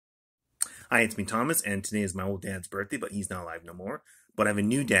Hi, it's me, Thomas, and today is my old dad's birthday, but he's not alive no more. But I have a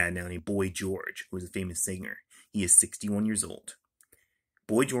new dad now named Boy George, who is a famous singer. He is 61 years old.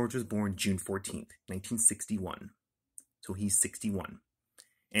 Boy George was born June 14th, 1961. So he's 61.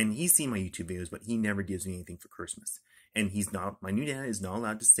 And he's seen my YouTube videos, but he never gives me anything for Christmas. And my new dad is not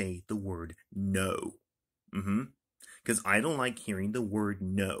allowed to say the word no. Because I don't like hearing the word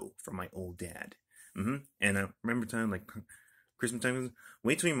no from my old dad. And I remember time like Christmas time.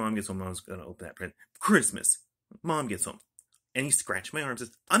 Wait till your mom gets home. Mom's gonna open that present. Christmas. Mom gets home, and he scratched my arm. And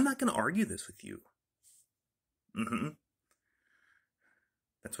says, "I'm not gonna argue this with you."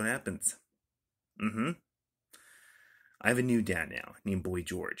 That's what happens. I have a new dad now named Boy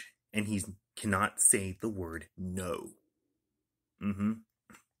George, and he cannot say the word no.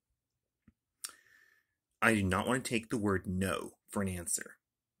 I do not want to take the word no for an answer.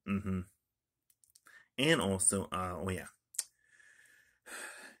 And also, oh yeah,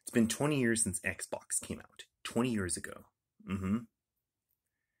 it's been 20 years since Xbox came out. 20 years ago.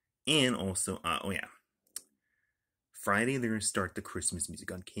 And also, oh yeah, Friday they're gonna start the Christmas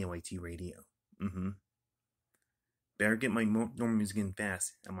music on KYT radio. Better get my normal music in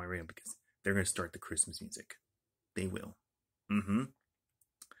fast on my radio because they're gonna start the Christmas music. They will.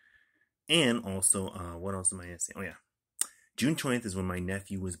 And also, what else am I gonna say? Oh yeah, June 20th is when my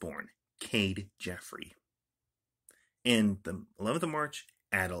nephew was born, Cade Jeffrey. And the 11th of March,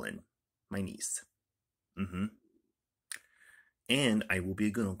 Adeline, my niece. And I will be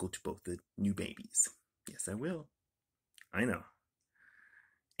a good uncle to both the new babies. Yes, I will. I know.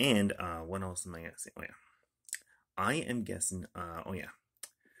 And what else am I gonna say? Oh yeah, I am guessing. Oh yeah,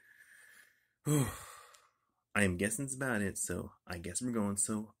 I am guessing it's about it. So I guess we're going.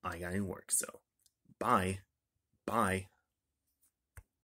 So I gotta work. So bye, bye.